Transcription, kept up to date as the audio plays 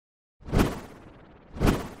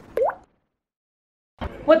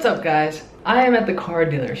What's up, guys? I am at the car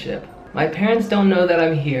dealership. My parents don't know that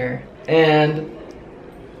I'm here, and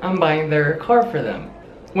I'm buying their car for them.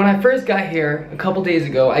 When I first got here a couple days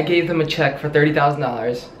ago, I gave them a check for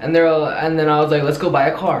 $30,000, and then I was like, let's go buy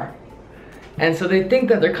a car. And so they think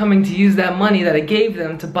that they're coming to use that money that I gave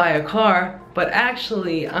them to buy a car, but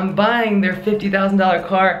actually I'm buying their $50,000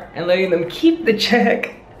 car and letting them keep the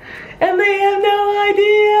check, and they have no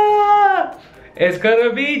idea. It's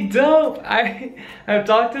gonna be dope. I've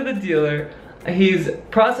talked to the dealer. He's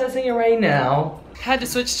processing it right now. Had to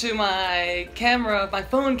switch to my camera, my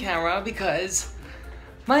phone camera, because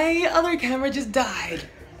my other camera just died.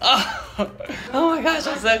 Oh my gosh,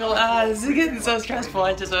 I'm so glad. This is getting so stressful.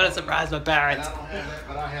 I just want to surprise my parents.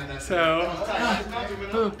 So,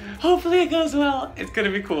 hopefully it goes well. It's gonna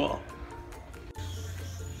be cool.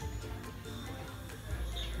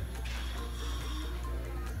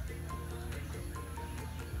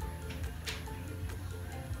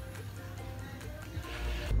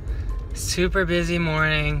 Super busy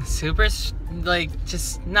morning, super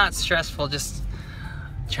just not stressful, just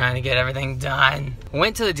trying to get everything done.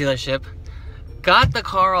 Went to the dealership, got the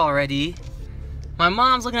car already. My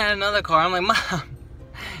mom's looking at another car. I'm like, Mom,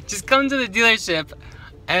 just come to the dealership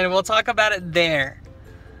and we'll talk about it there.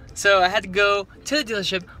 So I had to go to the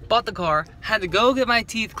dealership, bought the car, had to go get my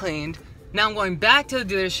teeth cleaned. Now I'm going back to the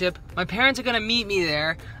dealership. My parents are gonna meet me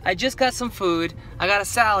there. I just got some food. I got a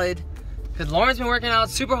salad. Because Lauren's been working out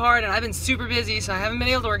super hard and I've been super busy, so I haven't been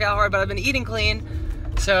able to work out hard, but I've been eating clean.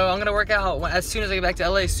 So I'm gonna work out as soon as I get back to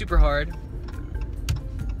LA super hard.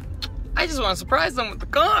 I just want to surprise them with the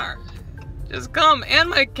car. Just come, and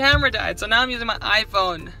my camera died, so now I'm using my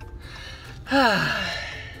iPhone.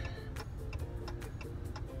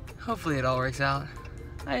 Hopefully it all works out.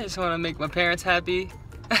 I just want to make my parents happy.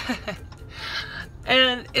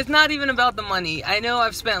 And it's not even about the money. I know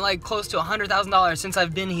I've spent like close to $100,000 since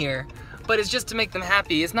I've been here. But it's just to make them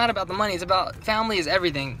happy. It's not about the money, it's about family is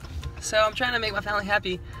everything. So I'm trying to make my family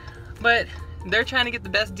happy, but they're trying to get the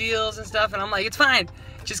best deals and stuff, and I'm like, it's fine.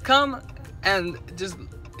 Just come and just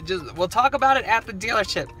we'll talk about it at the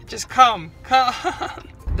dealership. Just come.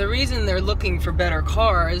 The reason they're looking for better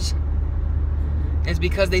cars is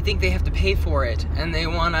because they think they have to pay for it, and they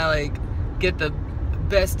want to like get the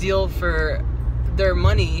best deal for their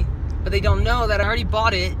money, but they don't know that I already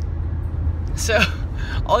bought it. So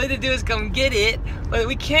all they have to do is come get it, but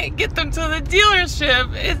we can't get them to the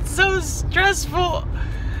dealership. It's so stressful.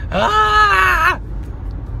 Ah!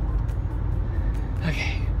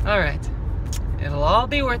 Okay, all right. It'll all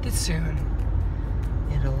be worth it soon.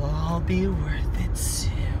 It'll all be worth it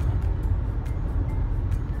soon.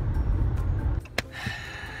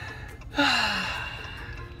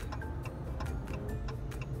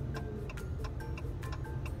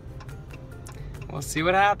 We'll see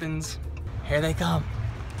what happens. Here they come.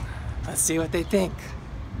 Let's see what they think.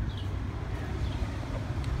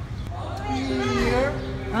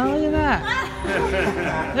 Oh, look at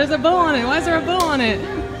that. There's a bow on it. Why is there a bow on it?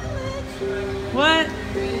 What?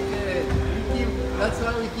 That's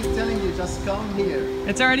why we keep telling you, just come here.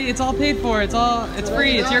 It's all paid for. It's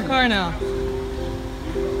free. It's your car now.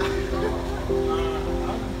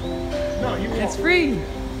 It's free.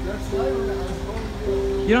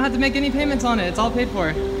 You don't have to make any payments on it. It's all paid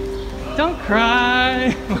for. Don't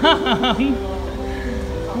cry, Mom.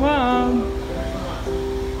 Mom.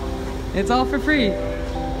 It's all for free.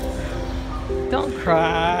 Don't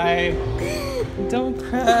cry. Don't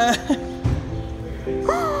cry.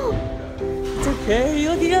 It's okay.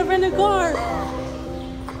 Look, you got a brand new car.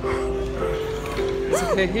 It's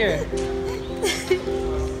okay. Here.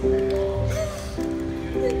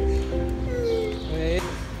 Wait.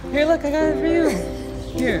 Here, look. I got it for you.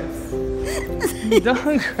 Here.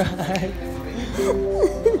 Don't cry.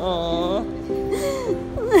 Aww.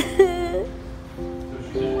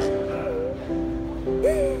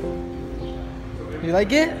 You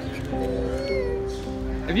like it?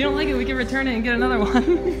 If you don't like it, we can return it and get another one.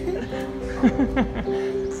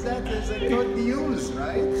 That is a good news,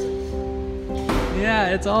 right? Yeah,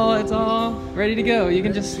 it's all ready to go. You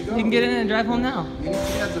can get in it and drive home now. You need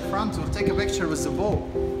to be at the front to take a picture with the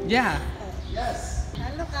bow. Yeah. Yes.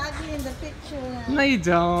 I look ugly in the picture. No, you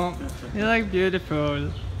don't. You look beautiful.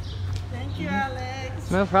 Thank you, Alex.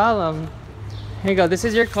 No problem. Here you go. This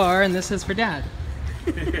is your car, and this is for Dad.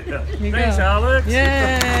 Yeah. Thanks, Alex.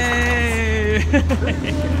 Yay!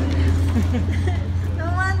 No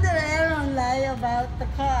wonder Aaron lied about the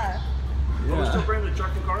car. Yeah. Are we still bringing the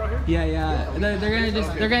truck and car out here? Yeah.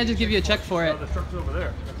 They're gonna just give you a check for it. The truck's over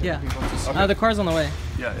there. Yeah. Okay. The car's on the way.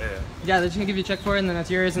 Yeah. Yeah, they're just gonna give you a check for it, and then that's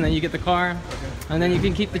yours, and then you get the car, and then you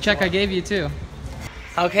can keep the check I gave you too.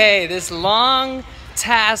 Okay, this long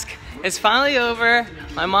task is finally over.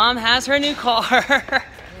 My mom has her new car.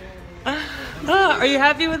 Are you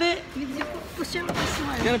happy with it? You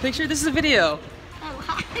want a picture? This is a video.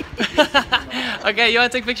 Okay, you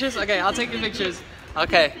want to take pictures? Okay, I'll take your pictures.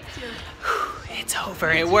 Okay. It's over.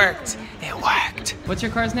 It worked. It worked. What's your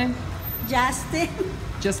car's name? Justin.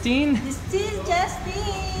 Justine? This is Justin.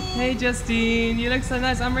 Hey Justine, you look so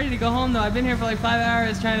nice. I'm ready to go home though. I've been here for like 5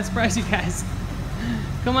 hours trying to surprise you guys.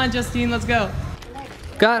 Come on Justine, let's go.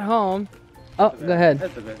 Got home. Oh, go ahead.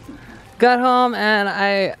 That's okay. Got home and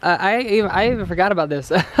I even forgot about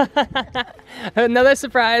this. Another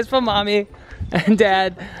surprise from mommy and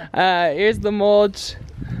dad. Here's the mulch.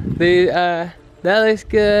 That looks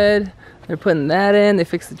good. They're putting that in. They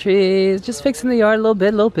fixed the trees. Just fixing the yard a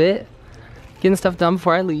little bit. Getting stuff done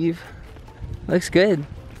before I leave. Looks good.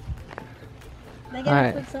 They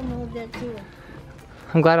gotta put some over there too.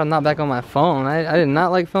 I'm glad I'm not back on my phone. I did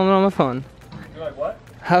not like filming on my phone. You're like, what?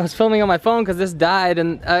 I was filming on my phone because this died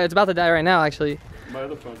and it's about to die right now actually. My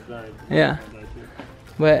other phone's dying. Yeah.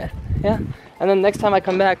 But yeah. And then next time I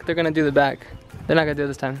come back, they're gonna do the back. They're not gonna do it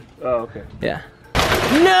this time. Oh, okay. Yeah.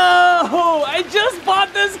 No! I just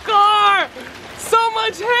bought this car! So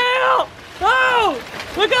much hail! Oh!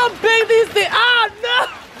 Look how big these things are! Ah, no!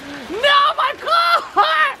 No, my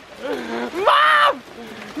car! Mom!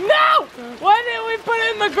 No! Why didn't we put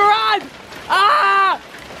it in the garage? Ah!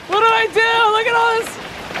 What do I do? Look at all this!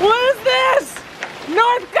 What is this?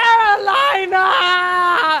 North Carolina!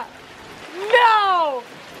 No!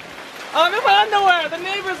 I'm in my underwear. The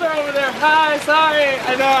neighbors are over there. Hi, sorry.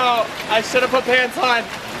 I know. I should have put pants on.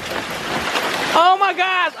 Oh my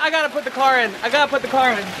gosh! I gotta put the car in. I gotta put the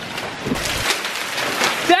car in.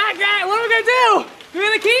 Dad, what are we gonna do? Do we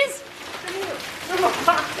have the keys?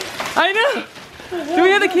 I know. Do we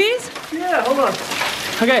have the keys? Yeah, hold on.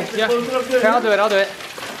 Okay, yeah. Here, I'll do it.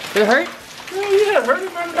 Did it hurt? Oh yeah, it hurt me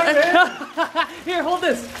right back there. Here, hold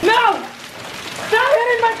this. No! Stop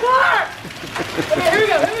hitting my car! Okay, here we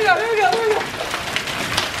go.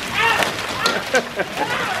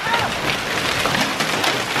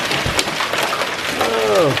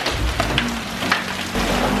 Oh.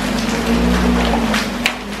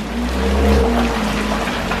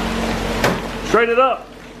 Straighten it up.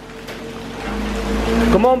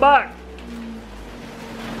 Come on back.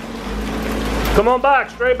 Come on back,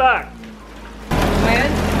 straight back. Man?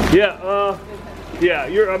 Yeah, yeah,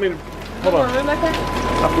 hold on.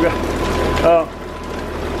 I forgot.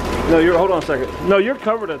 No, hold on a second. No, you're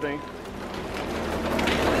covered, I think.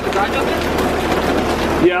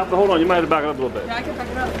 Yeah, but hold on, you might have to back it up a little bit. Yeah, I can back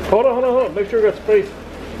it up. Hold on. Make sure you got space.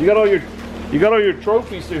 You got all your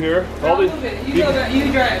trophies through here. I'll move it. You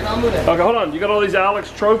drive, I'll move it. Okay, hold on. You got all these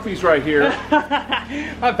Alex trophies right here.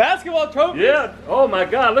 My basketball trophies? Yeah. Oh my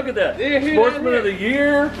God, look at that. Dude, Sportsman of the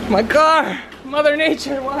Year. My car. Mother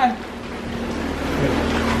Nature, why?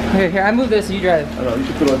 Okay, here, I move this, you drive. I know, you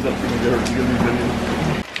should put on that.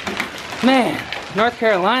 Man, North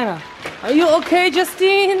Carolina. Are you okay,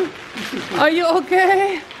 Justine? Are you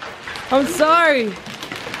okay? I'm sorry.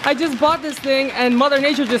 I just bought this thing and Mother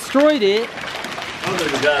Nature destroyed it. I don't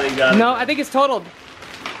think we got it. No, I think it's totaled.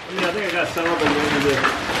 Yeah, I think I got some of them.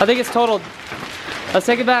 I think it's totaled. Let's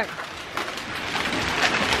take it back.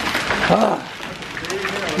 Oh.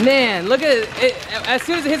 Man, look at it. As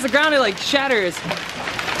soon as it hits the ground, it like shatters.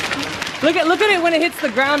 Look at it when it hits the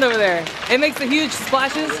ground over there. It makes the huge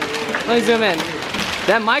splashes. Let me zoom in.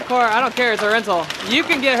 That my car, I don't care, it's a rental. You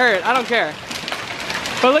can get hurt, I don't care.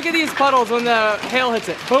 But look at these puddles when the hail hits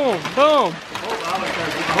it. Boom, boom.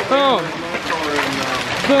 Boom.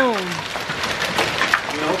 Boom.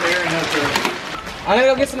 I'm gonna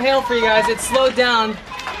go get some hail for you guys. It's slowed down,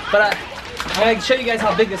 but I'm gonna show you guys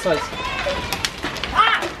how big this was.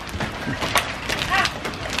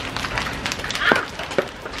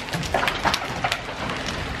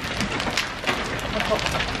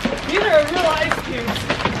 These are real ice cubes.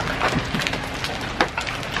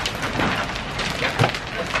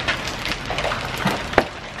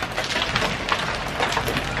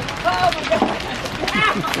 Oh my God!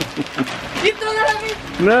 You threw that at me?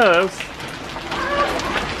 No.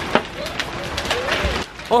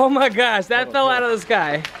 Oh my gosh, that fell out of the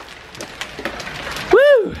sky.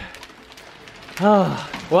 Woo! Oh,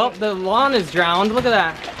 well, the lawn is drowned. Look at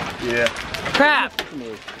that. Yeah. Crap.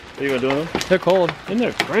 Are you gonna do them? They're cold. And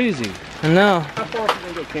they're crazy. I know. How far can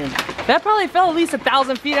they go, Cam? That probably fell at least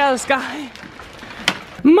 1,000 feet out of the sky.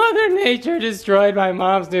 Mother Nature destroyed my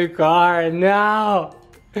mom's new car. No.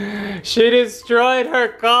 She destroyed her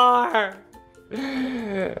car.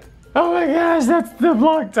 Oh my gosh, that's the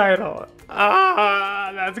vlog title.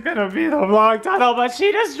 Ah, that's gonna be the vlog title, but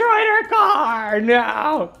she destroyed her car.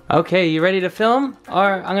 No. Okay, you ready to film?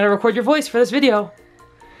 Or I'm gonna record your voice for this video.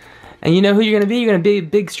 And you know who you're gonna be? You're gonna be a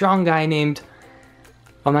big strong guy named,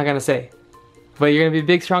 I'm not gonna say. But you're gonna be a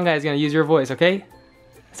big strong guy who's gonna use your voice, okay?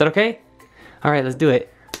 Is that okay? Alright, let's do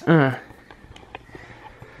it. Gotta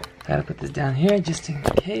put this down here just in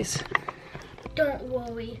case. Don't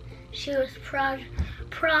worry. She was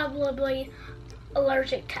probably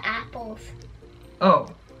allergic to apples. Oh.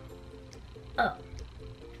 Oh.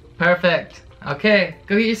 Perfect. Okay,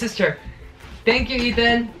 go get your sister. Thank you,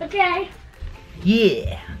 Ethan. Okay.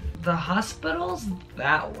 Yeah. The hospital's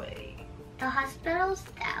that way. The hospital's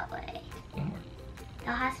that way.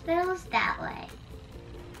 The hospital's that way.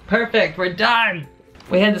 Perfect, we're done.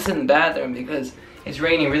 We had to sit in the bathroom because it's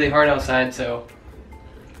raining really hard outside, so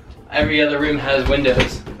every other room has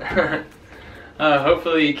windows.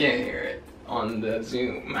 Hopefully you can't hear it on the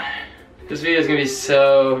Zoom. This video is gonna be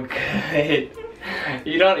so good.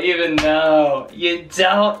 You don't even know. You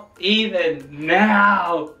don't even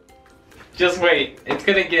know. Just wait. It's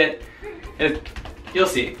gonna get. You'll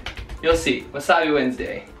see. You'll see. Wasabi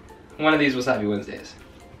Wednesday. One of these Wasabi Wednesdays.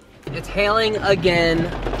 It's hailing again.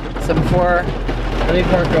 So before, let me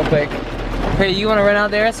park real quick. Okay, you want to run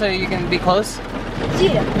out there so you can be close?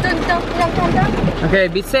 Yeah. Dun, dun, dun, dun, dun. Okay,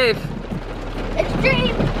 be safe.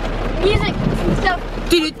 Extreme music and stuff.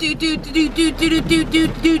 Do do do do do do do do do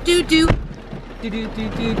do do do. Do do do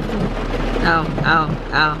do. Ow, ow,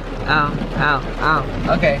 ow, ow, ow,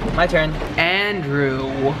 ow. Okay, my turn. Andrew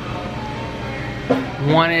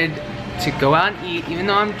wanted to go out and eat, even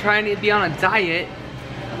though I'm trying to be on a diet.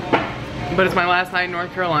 But it's my last night in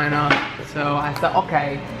North Carolina, so I thought,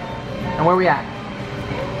 okay. And where are we at?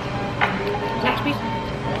 Zaxby's.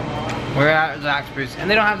 We're at Zaxby's, and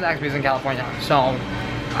they don't have Zaxby's in California, so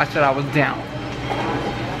I said I was down.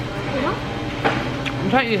 I'm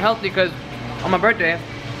trying to eat healthy because on my birthday,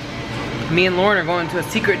 me and Lauren are going to a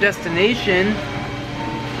secret destination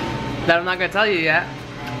that I'm not gonna tell you yet,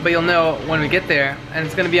 but you'll know when we get there, and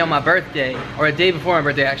it's gonna be on my birthday, or a day before my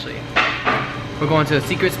birthday actually. We're going to a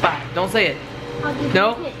secret spot. Don't say it. I'll give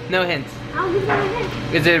No? you a hint. No hints. I'll give you a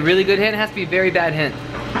hint. Is it a really good hint? It has to be a very bad hint.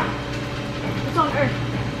 It's on Earth.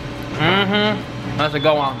 Mm-hmm. Let's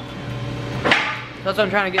go on. That's what I'm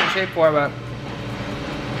trying to get in shape for, but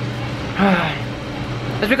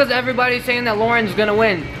it's because everybody's saying that Lauren's gonna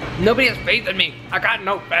win. Nobody has faith in me. I got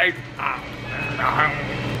no faith.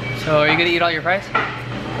 So are you gonna eat all your fries?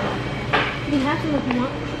 You have to if you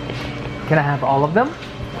want. Can I have all of them?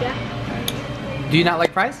 Yeah. Do you not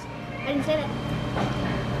like fries? I didn't say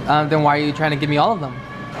that. Then why are you trying to give me all of them?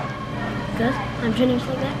 Good. I'm generous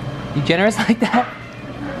like that. You generous like that?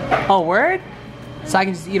 Oh, word? So I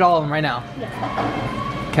can just eat all of them right now? Yeah.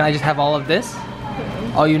 Can I just have all of this?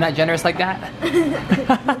 Oh, you're not generous like that?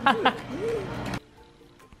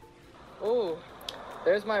 Ooh,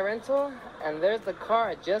 there's my rental, and there's the car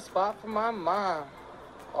I just bought for my mom.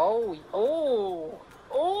 Oh, oh,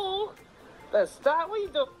 oh. Let's stop. What you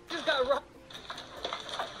doing? Just got robbed.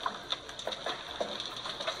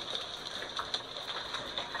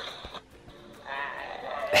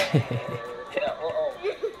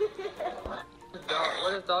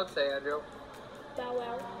 What does dog say, Andrew? Bow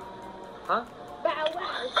wow. Huh? Bow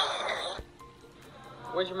wow.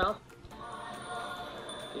 Where's your mouth?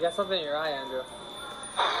 You got something in your eye, Andrew.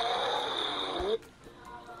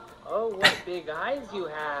 Oh, what big eyes you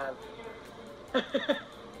have.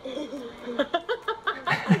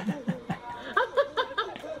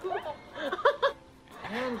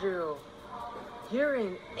 Andrew, you're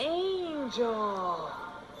an angel.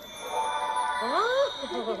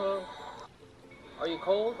 Oh. Are you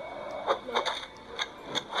cold? No.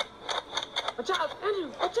 Watch out,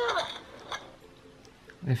 Andrew, watch out.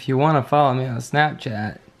 If you want to follow me on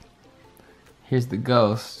Snapchat, here's the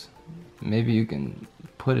ghost. Maybe you can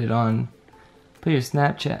put it on, put your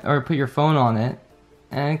Snapchat, or put your phone on it,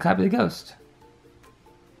 and copy the ghost.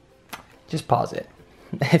 Just pause it,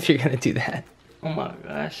 if you're gonna do that. Oh my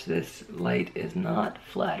gosh, this light is not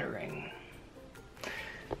flattering.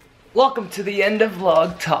 Welcome to the end of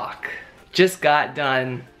vlog talk. Just got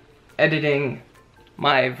done editing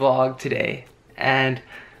my vlog today, and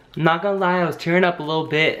I'm not gonna lie, I was tearing up a little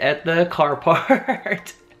bit at the car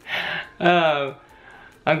part.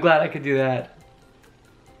 I'm glad I could do that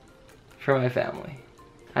for my family.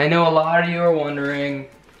 I know a lot of you are wondering,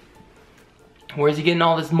 where's he getting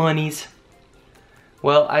all this monies?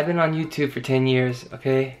 Well, I've been on YouTube for 10 years,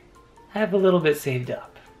 okay? I have a little bit saved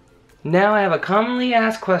up. Now I have a commonly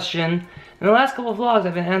asked question. In the last couple of vlogs,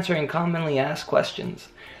 I've been answering commonly asked questions.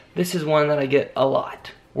 This is one that I get a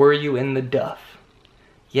lot. Were you in the duff?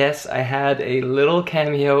 Yes, I had a little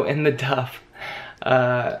cameo in The Duff.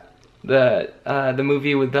 The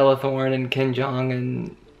movie with Bella Thorne and Ken Jeong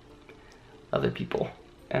and other people.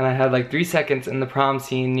 And I had like 3 seconds in the prom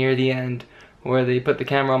scene near the end where they put the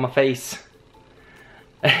camera on my face.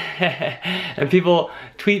 And people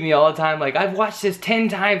tweet me all the time like, I've watched this 10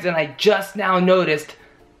 times and I just now noticed.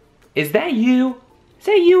 Is that you? Is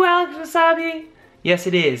that you, Alex Wassabi? Yes,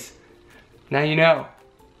 it is. Now you know.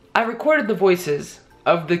 I recorded the voices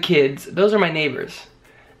of the kids. Those are my neighbors.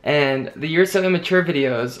 And the You're So Immature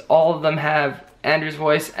videos, all of them have Andrew's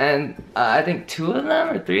voice, and I think 2 of them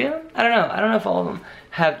or 3 of them? I don't know if all of them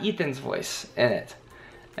have Ethan's voice in it.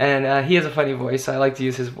 And he has a funny voice, so I like to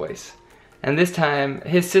use his voice. And this time,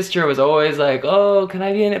 his sister was always like, oh, can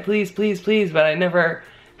I be in it, please, please, please? But I never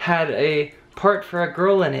had a part for a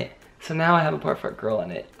girl in it. So now I have a part for a girl in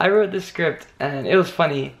it. I wrote this script, and it was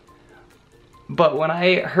funny. But when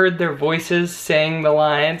I heard their voices saying the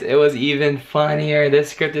lines, it was even funnier. This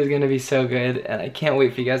script is gonna be so good, and I can't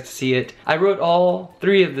wait for you guys to see it. I wrote all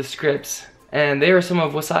 3 of the scripts, and they are some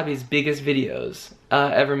of Wassabi's biggest videos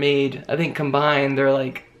ever made. I think combined, they're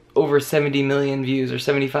like over 70 million views or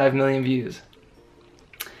 75 million views.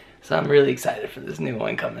 So I'm really excited for this new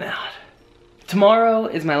one coming out. Tomorrow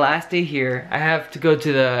is my last day here. I have to go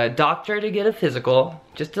to the doctor to get a physical,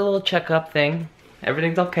 just a little checkup thing.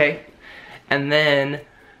 Everything's okay. And then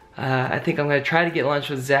I think I'm gonna try to get lunch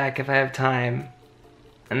with Zach if I have time,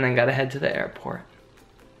 and then gotta head to the airport.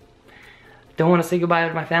 Don't wanna say goodbye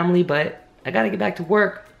to my family, but I gotta get back to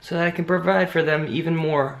work so that I can provide for them even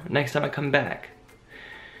more next time I come back.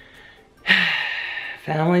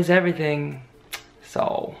 Family's everything,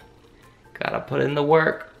 so gotta put in the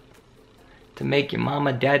work to make your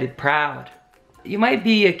mama daddy proud. You might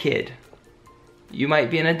be a kid, you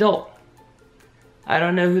might be an adult. I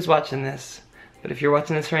don't know who's watching this, but if you're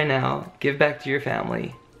watching this right now, give back to your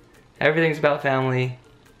family. Everything's about family.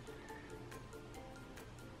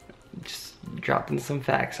 Just dropping some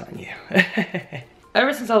facts on you.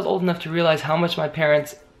 Ever since I was old enough to realize how much my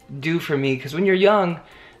parents do for me, because when you're young,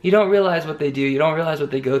 you don't realize what they do, you don't realize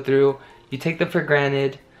what they go through, you take them for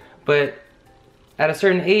granted, but at a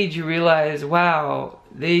certain age you realize, wow,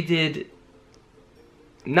 they did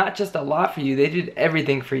not just a lot for you, they did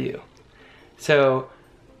everything for you. So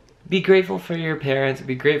be grateful for your parents,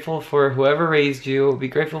 be grateful for whoever raised you, be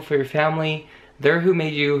grateful for your family. They're who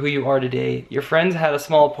made you who you are today. Your friends had a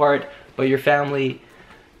small part, but your family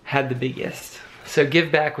had the biggest. So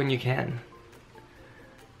give back when you can.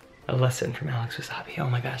 A lesson from Alex Wassabi. Oh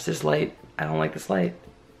my gosh, this light, I don't like this light.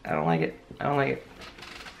 I don't like it, I don't like it.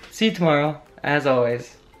 See you tomorrow, as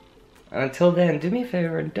always. And until then, do me a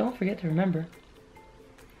favor and don't forget to remember,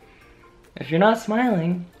 if you're not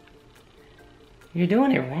smiling, you're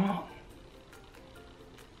doing it wrong.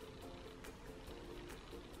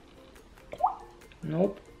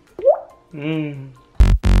 Nope.